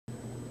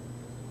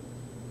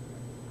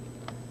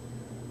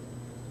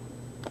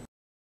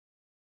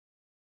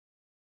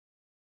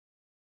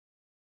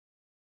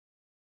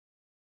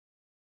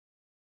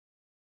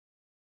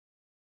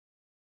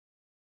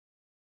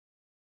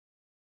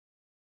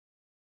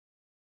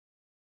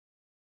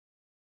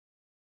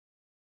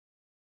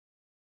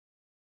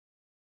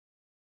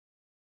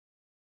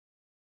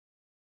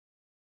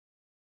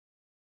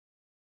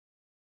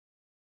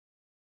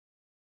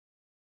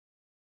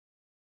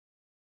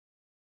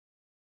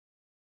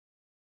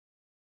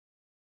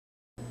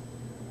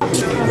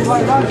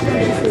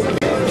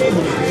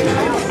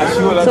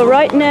So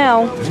right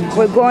now,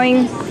 we're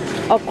going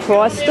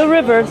across the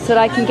river so that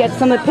I can get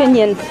some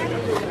opinions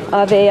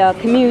of a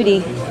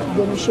community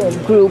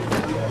group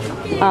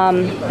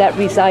that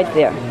reside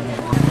there.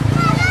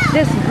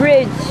 This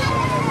bridge,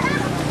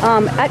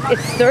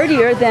 it's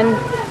sturdier than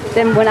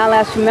when I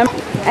last remember,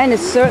 and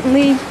it's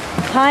certainly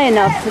high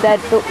enough so that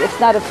it's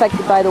not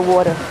affected by the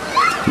water.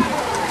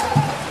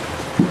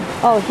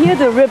 Oh, here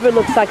the river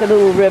looks like a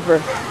little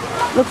river.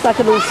 Looks like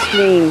a little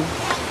stream.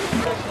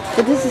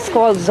 So this is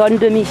called Zone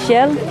de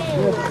Michel.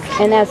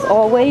 And as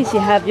always, you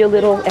have your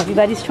little,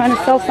 everybody's trying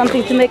to sell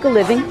something to make a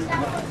living.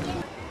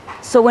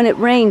 So when it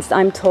rains,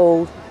 I'm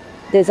told,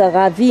 there's a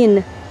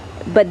ravine,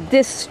 but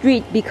this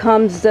street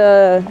becomes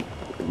the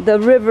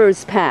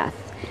river's path.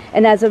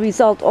 And as a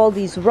result, all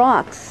these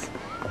rocks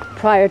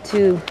prior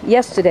to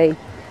yesterday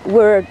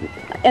were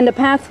in the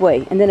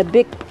pathway. And then a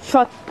big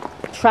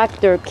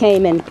tractor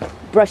came and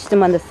brushed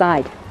them on the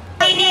side.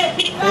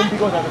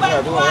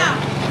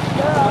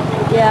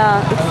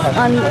 Yeah,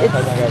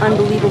 it's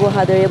unbelievable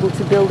how they're able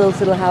to build those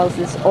little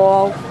houses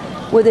all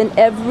within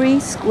every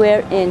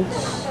square inch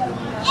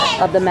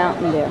of the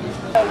mountain there.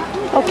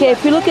 Okay,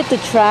 if you look at the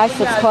trash,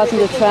 what's causing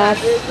the trash,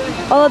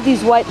 all of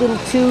these white little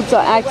tubes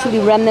are actually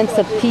remnants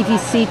of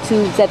PVC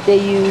tubes that they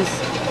use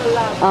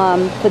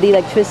for the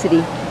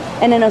electricity,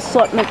 and an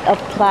assortment of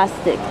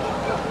plastic.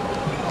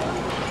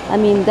 I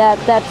mean,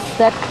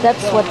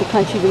 that's what the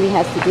country really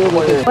has to deal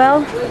with.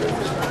 Well,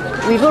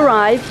 we've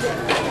arrived,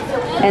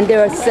 and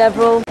there are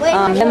several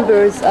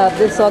members of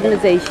this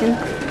organization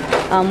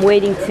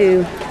waiting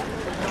to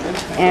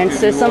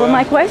answer some of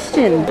my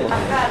questions.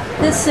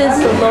 This is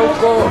the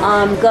local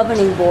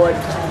governing board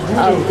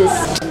of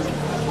this.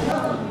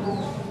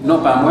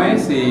 Non, pas moi,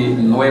 c'est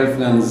Noël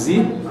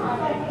Franzi.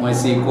 Moi,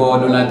 c'est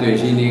coordonnateur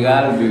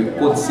général de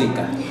Code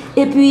Seca.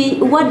 Et puis,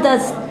 what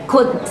does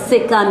Code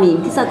Seca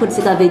mean? Qu'est-ce que Code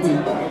Seca veut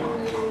dire?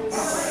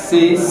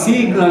 C'est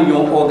sigle une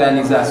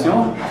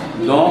organisation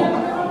dont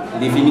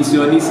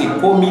définition c'est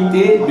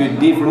Comité de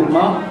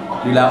développement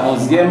de la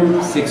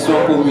 11e section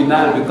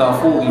communale de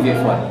Carrefour Riviere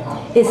Froide.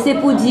 Et c'est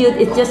pour dire,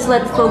 it just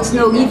let folks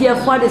know, Riviere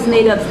Froide is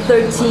made of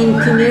 13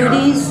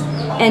 communities,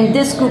 and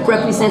this group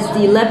represents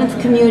the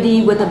 11th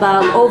community with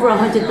about over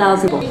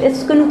 100,000 people.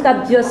 Est-ce que nous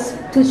avons juste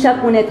tout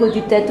chaque monde est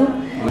du tête?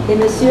 Et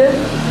monsieur?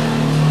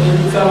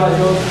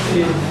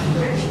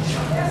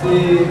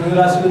 C'est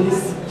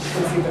relationniste.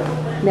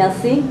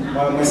 Merci.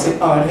 Moi,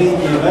 c'est Henri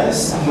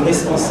Guérens,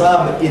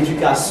 responsable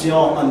éducation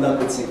en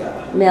Côte-Seca.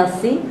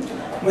 Merci.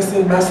 Moi,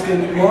 c'est Bastien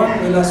Limon,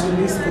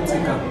 relationniste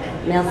Côte-Seca.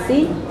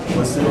 Merci.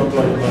 Moi, c'est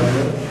Antoine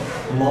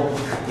membre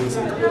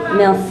Côte-Seca.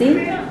 Merci.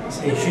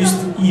 C'est juste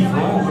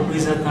Yvon,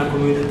 représentant la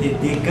communauté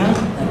des Gants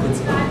à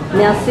Côte-Seca.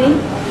 Merci.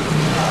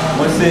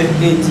 Moi,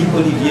 c'est Eddie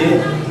Olivier,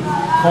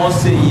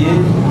 conseiller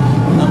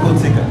en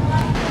Côte-Seca.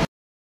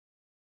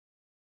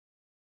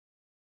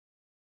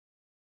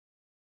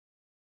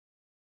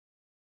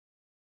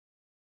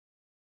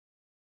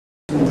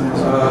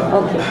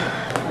 Ok.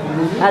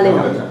 Allez.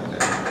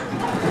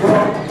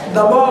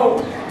 D'abord,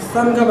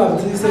 ça me capable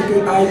de dire, c'est que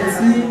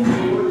Haïti,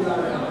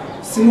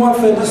 si nous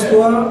faisons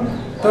l'histoire,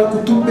 tant que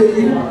tout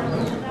pays,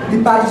 il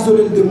n'est pas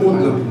isolé du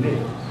monde.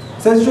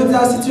 C'est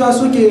la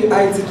situation que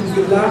Haïti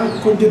trouve là,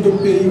 compte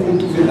d'autres pays qu'on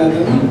trouve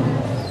là-dedans.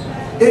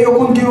 Et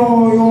on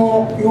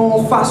a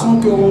une façon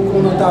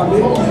qu'on entame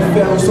qui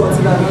fait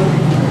sortir là-dedans,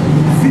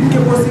 vite que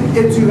possible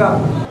et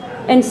durable.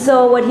 And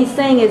so what he's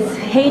saying is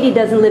Haiti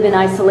doesn't live in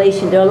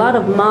isolation. There are a lot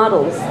of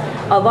models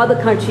of other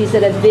countries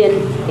that have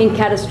been in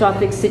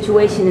catastrophic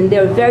situations, and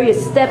there are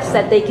various steps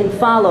that they can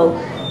follow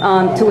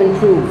to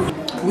improve.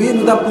 Oui,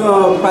 nous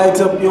avons par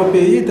exemple un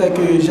pays tel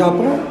que le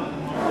Japon,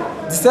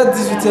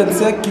 17-18e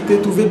siècle, qui était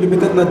trouvé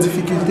peut-être dans la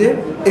difficulté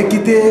et qui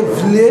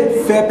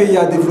voulait faire pays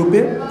à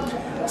développer.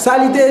 Ça,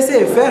 l'idée,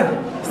 essayé de faire,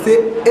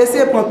 c'est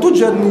essayer de prendre tout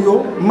jeune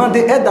nous,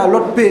 demander aide à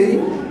l'autre pays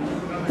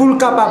pour le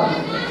capable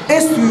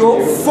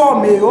instruire,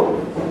 former,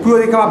 pour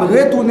être capable de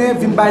retourner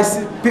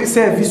vers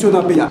service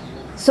dans le pays.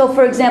 So,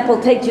 for example,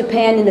 take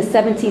Japan in the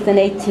 17th and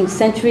 18th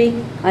century,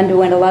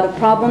 underwent a lot of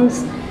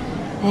problems.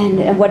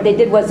 And what they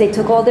did was they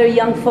took all their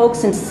young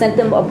folks and sent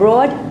them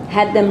abroad,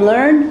 had them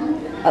learn,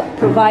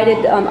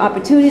 provided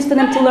opportunities for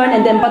them to learn,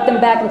 and then brought them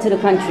back into the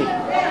country.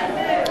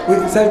 Oui,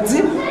 ça veut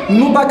dire,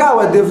 nous ne pouvons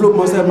pas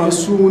développer seulement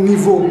sur le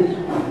niveau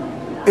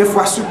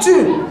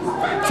infrastructure.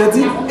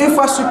 C'est-à-dire,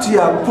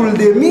 infrastructure pour le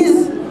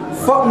démise,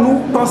 il faut que nous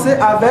pensions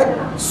avec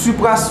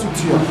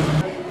suprastructure.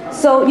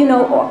 So, you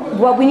know,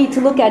 what we need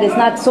to look at is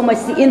not so much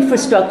the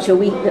infrastructure,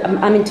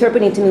 I'm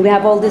interpreting to me, we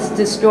have all this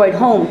destroyed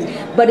homes,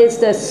 but it's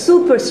the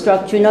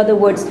superstructure, in other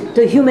words,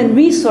 the human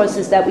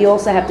resources that we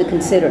also have to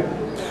consider.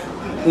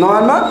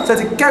 Normalement,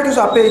 c'est-à-dire quel que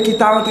soit le pays qui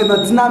est entré dans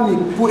la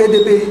dynamique pour aider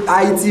le pays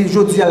Haïti, je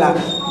dis là,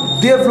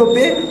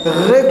 développer,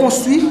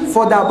 reconstruire, il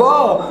faut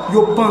d'abord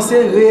penser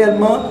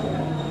réellement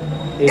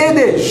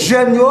aider les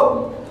jeunes,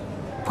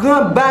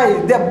 prendre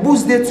des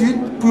bourses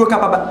d'études pour être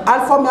capable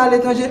de former à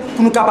l'étranger,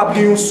 pour nous capables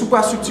de une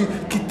superstructure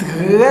qui est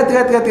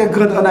très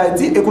grande en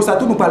Haïti et comme ça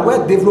tout nous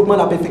parle de développement de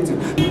la perfection.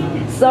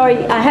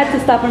 Sorry, I had to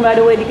stop him right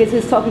away because he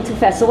was talking too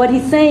fast. So what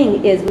he's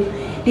saying is,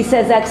 he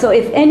says that so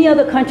if any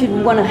other country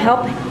would want to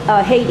help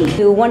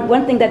Haiti,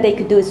 one thing that they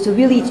could do is to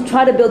really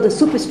try to build a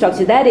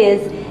superstructure. That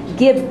is,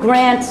 give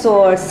grants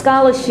or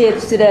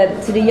scholarships to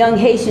the young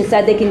Haitians so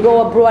that they can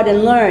go abroad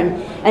and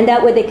learn, and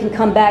that way they can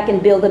come back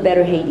and build a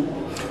better Haiti.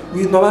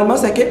 Oui, normalement,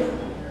 c'est que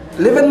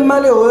l'événement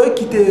malheureux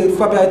qui était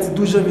frappé à Haïti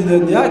 12 janvier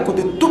dernier, quand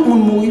tout le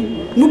monde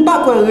mourit, nous ne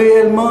pas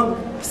réellement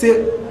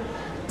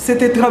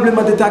c'était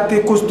tremblement de terre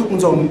qui cause tout le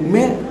monde.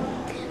 Mais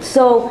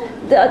so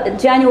the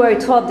January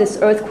 12th, this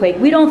earthquake,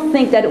 we don't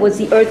think that it was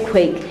the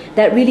earthquake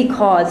that really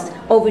caused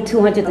over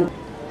 200.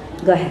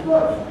 Go ahead.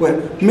 Ouais,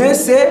 mais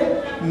c'est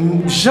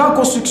Jean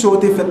construction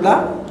été faite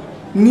là,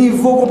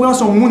 niveau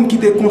compréhension monde qui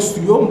était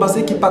construit, parce que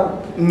qui pas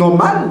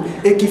normal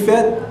et qui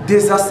fait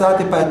désastre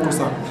et pas être comme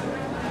ça.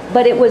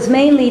 But it was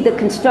mainly the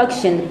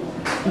construction,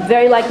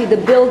 very likely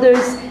the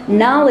builder's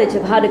knowledge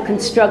of how to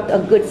construct a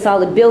good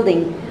solid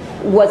building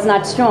was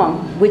not strong,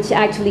 which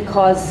actually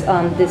caused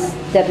this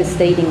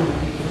devastating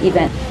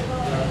event.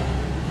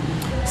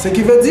 Ce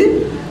qui veut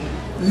dire,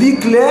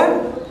 l'éclair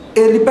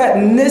et il pas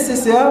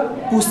nécessaire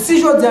pour si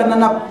je dis à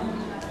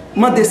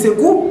demander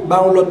secours,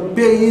 bah un autre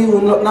pays,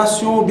 une autre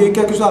nation, ou bien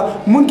quelque chose,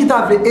 monde qui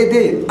t'a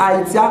aidé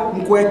Haïti,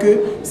 je crois que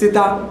c'est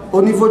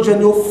au niveau de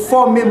général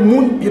former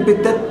monde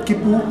peut-être qui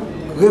pour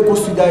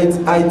reconstruire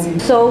Haïti.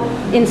 So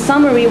in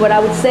summary, what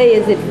I would say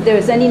is if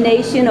there's any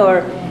nation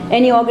or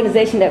any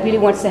organization that really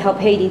wants to help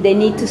Haiti, they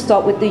need to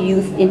start with the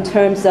youth in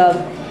terms of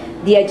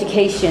the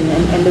education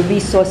and the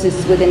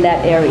resources within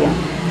that area.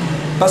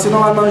 Parce que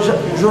normalement,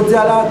 je dis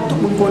là, tout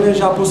le monde connaît le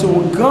Japon, c'est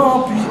une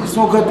grande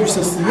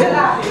puissance.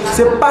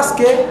 C'est parce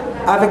que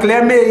avec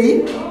les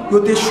mairies, ils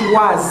ont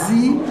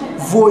choisi de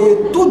voyer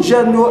tout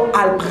jeune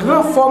à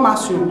prendre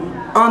formation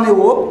en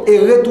Europe et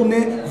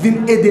retourner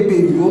venir aider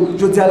pays.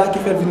 Je dis là qui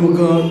fait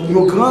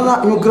une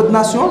grande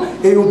nation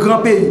et un grand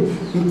pays.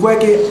 Je crois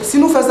que si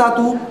nous faisons ça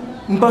tout,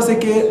 je pense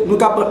que nous,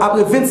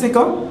 après 25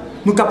 ans,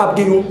 nous sommes capables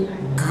de gagner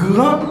un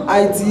grand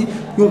Haïti,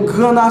 une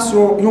grande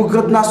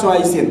nation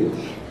haïtienne.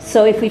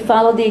 So if we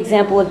follow the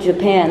example of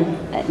Japan,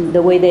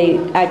 the way they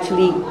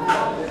actually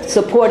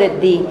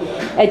supported the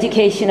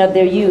education of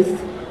their youth,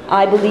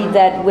 I believe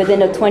that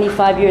within a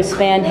 25-year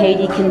span,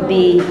 Haiti can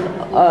be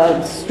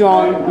a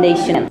strong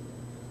nation.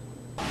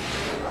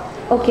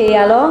 Okay,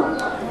 alors?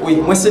 Oui,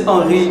 moi c'est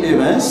Henri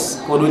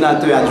Evans,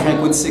 coordonnateur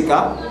adjoint Côte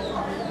Seca,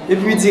 et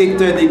puis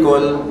directeur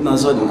d'école dans la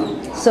zone.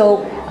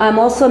 So I'm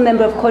also a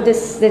member of Côte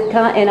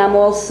Seca, and I'm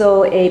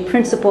also a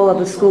principal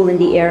of a school in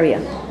the area.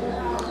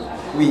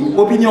 Oui,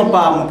 opinion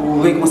par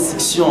pour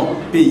reconstruction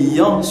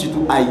paysan,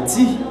 surtout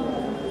Haïti.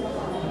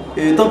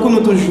 Et tant que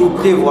nous toujours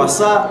prévoit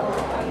ça,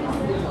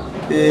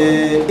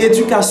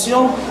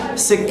 éducation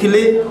c'est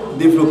clé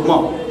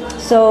développement.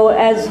 So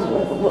as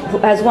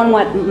one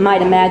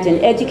might imagine,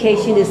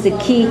 education is the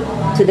key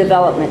to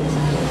development.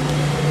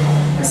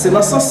 C'est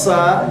dans ce sens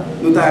ça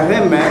nous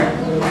avons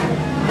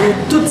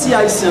pour tout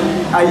haïtien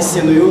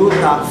nous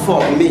t'a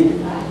formé,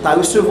 t'a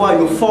recevoir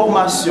une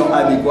formation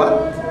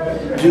adéquate.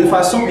 D'une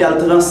façon puis à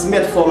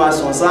transmettre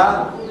formation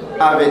ça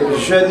avec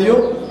jeunes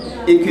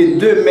et que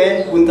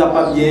demain pour nous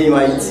capable bien un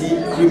Haïti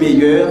plus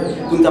meilleur,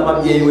 pour nous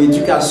capable bien une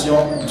éducation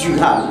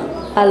durable.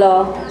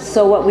 Alors,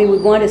 so what we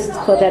would want is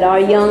for that our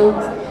young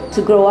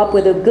to grow up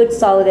with a good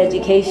solid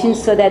education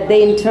so that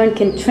they in turn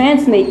can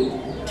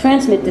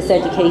transmit this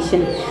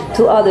education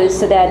to others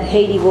so that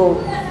Haiti will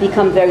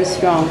become very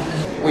strong.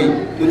 Oui,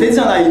 nous te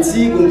disons en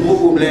Haïti un gros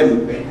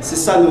problème, c'est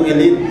ça nous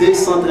relève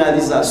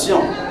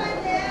décentralisation.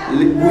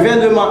 Le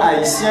gouvernement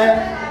haïtien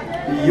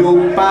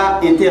n'est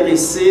pas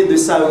intéressé de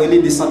sa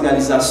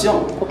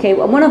décentralisation. Okay,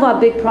 well, one of our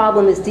big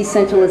problems is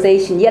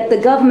decentralization, yet the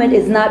government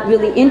is not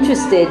really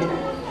interested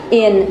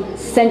in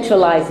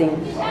centralizing.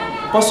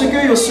 Parce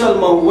que yo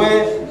seulement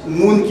ouais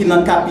moun qui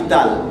dans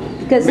capitale.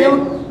 Because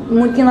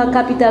moun qui dans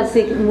capitale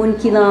c'est moun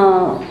qui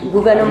dans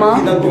gouvernement.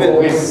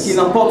 Qui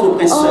dans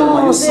Port-au-Prince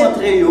seulement, yo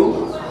centré yo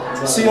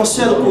sur un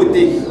seul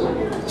côté.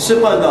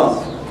 Cependant,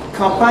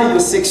 campagne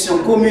section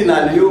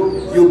communale yo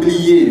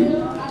oublié.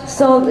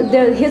 So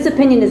his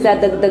opinion is that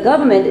the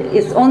government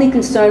is only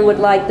concerned with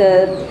like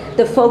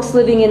the folks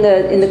living in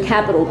the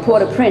capital,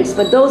 Port-au-Prince,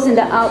 but those in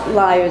the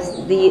outliers,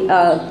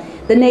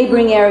 the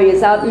neighboring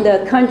areas out in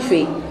the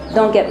country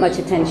don't get much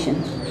attention.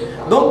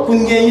 Donc pour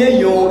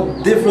gagner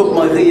un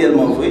développement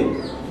réellement vrai,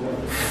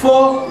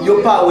 faut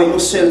yo pas un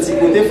seul petit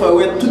côté,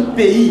 faut tout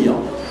pays.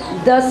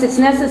 Thus, it's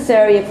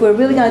necessary, if we're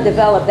really going to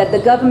develop, that the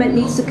government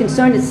needs to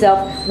concern itself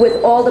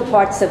with all the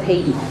parts of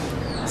Haiti.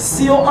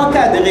 Si on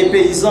encadre les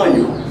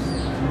paysans,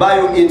 bah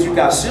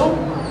éducation,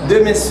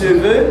 demain se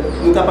veut,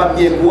 nous capables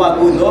bien pour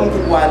agronome qui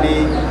pour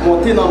aller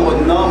monter dans le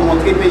monde,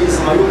 montrer les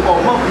paysans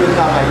comment le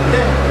travail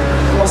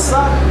est. Comme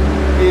ça,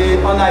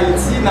 en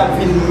Haïti, nous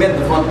avons mettre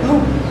devant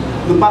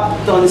nous pas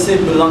tant c'est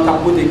blanc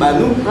capoter par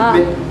nous,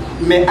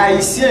 mais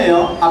Haïtiens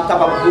sont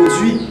capables de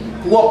produire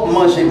pour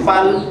manger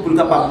pâle, pour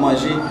capable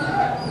manger.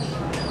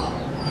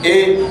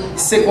 Et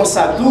c'est comme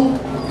ça tout,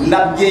 nous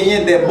avons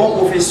gagné des bons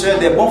professeurs,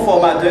 des bons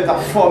formateurs qui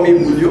ont formé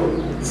Moulio.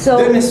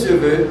 De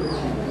messieurs,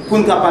 pour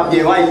nous capable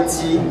bien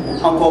Haïti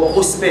encore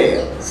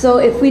prospère. So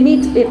if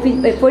we're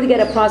to get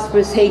a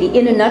prosperous Haiti,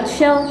 in a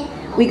nutshell,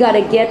 we got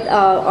to get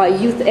our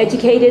youth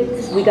educated.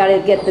 We got to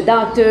get the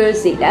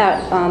doctors, the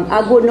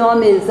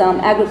agronomes,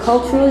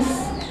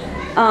 agriculturists,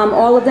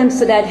 all of them,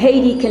 so that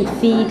Haiti can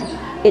feed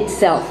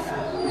itself.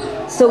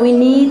 So we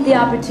need the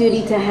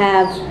opportunity to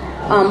have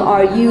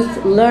our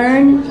youth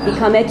learn,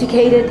 become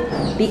educated,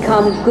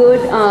 become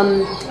good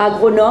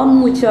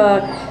agronomes, which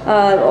are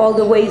all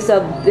the ways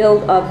of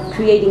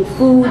creating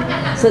food,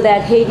 so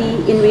that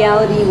Haiti, in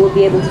reality, will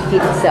be able to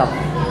feed itself.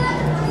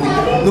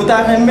 Nous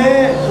t'avons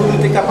pour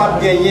nous être capables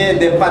de gagner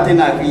des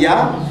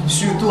partenariats,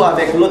 surtout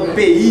avec l'autre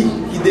pays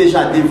qui est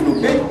déjà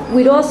développé.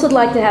 We'd also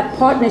like to have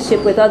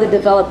partnership with other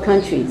developed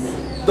countries.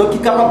 Donc, qui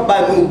est capable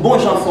de nous bonnes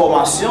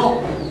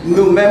informations,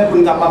 nous-mêmes pour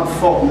nous capables de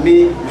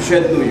former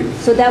jeunes nous.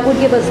 So that would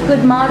give us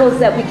good models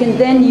that we can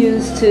then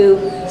use to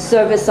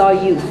service our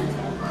youth.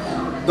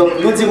 Donc,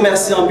 nous disons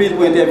merci en pile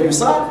pour l'interview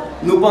ça.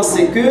 Nous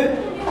pensons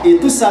que et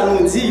tout ça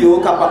nous dit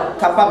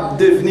capable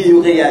de devenir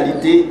une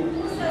réalité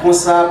comme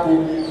ça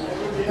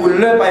pour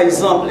le par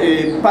exemple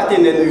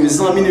partenaire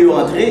nous amis nous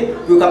rentrer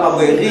pour capable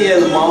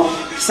réellement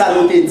ça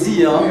nous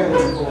dit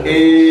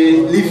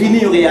et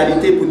devenir une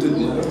réalité pour tout le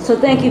monde. So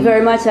thank you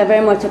very much. I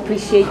very much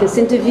appreciate this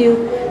interview.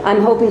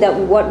 I'm hoping that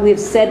what we've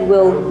said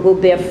will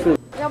bear fruit.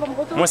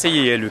 Moi c'est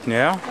Yeye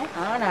Luckner,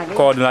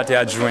 coordonnateur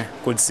adjoint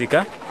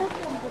Codiseka.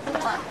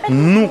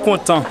 Nous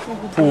comptons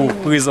pour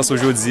présence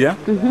aujourd'hui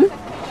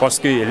parce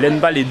que l'on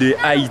parle de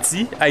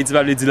Haïti, Haïti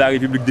va dire la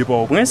République de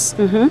Port-au-Prince,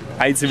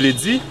 Haïti veut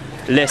dire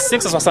les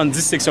 570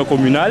 sections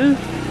communales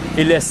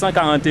et les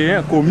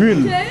 141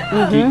 communes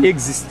qui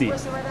existaient.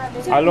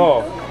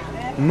 Alors,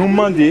 nous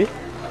demandons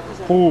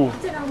pour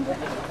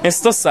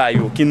instance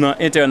qui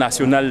est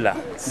international là,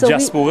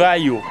 diaspora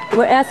yo.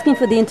 We're asking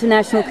for the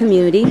international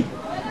community.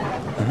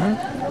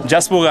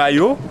 Diaspora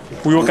yo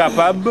pour être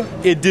capable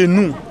d'aider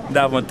nous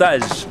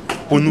davantage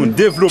pour nous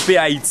développer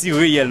Haïti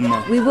réellement.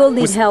 We will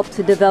need help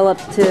to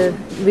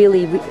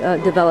really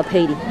develop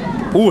Haiti.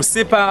 Pour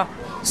c'est pas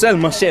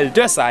seulement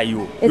shelter ça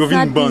yo. It's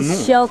not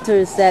these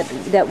shelters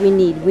that we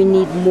need. We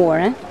need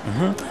more.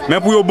 Mais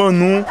pour yo ban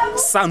nous,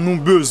 ça nous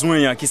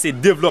besoin qui c'est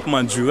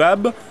développement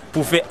durable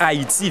pour faire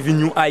Haïti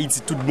venir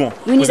Haïti tout bon.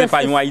 Pour c'est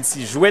pas un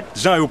Haïti jouet,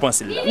 Jean yo pense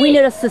là. We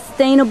need a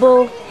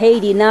sustainable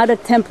Haiti, not a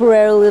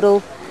temporary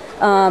little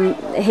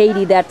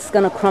Haiti that's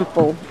going to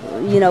crumple.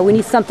 You know, we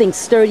need something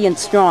sturdy and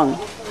strong.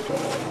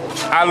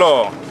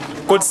 Alors,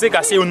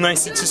 Codiseka c'est une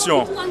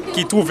institution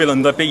qui trouve dans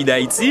le pays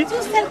d'Haïti.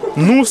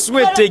 Nous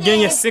souhaitons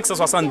gagner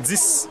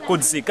 570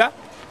 Codiseka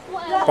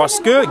parce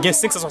que il y a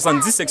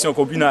 570 sections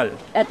communales.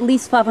 At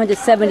least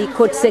 570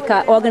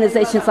 Codiseka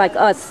organizations like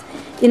us.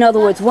 In other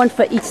words, one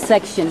for each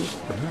section.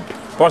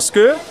 Parce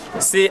que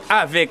c'est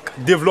avec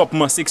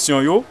développement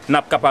section yo,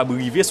 n'a capable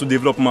arriver sur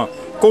développement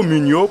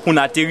communal pour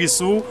atterrir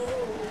sur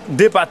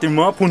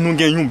département pour nous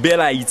gagner une belle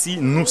Haïti,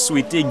 nous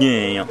souhaitons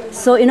gagner.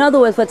 So in other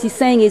words, what he's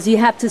saying is you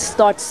have to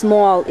start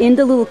small in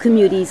the little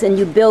communities and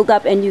you build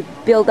up and you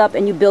build up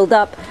and you build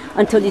up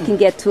until you can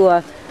get to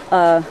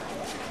a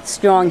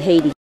strong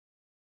Haiti.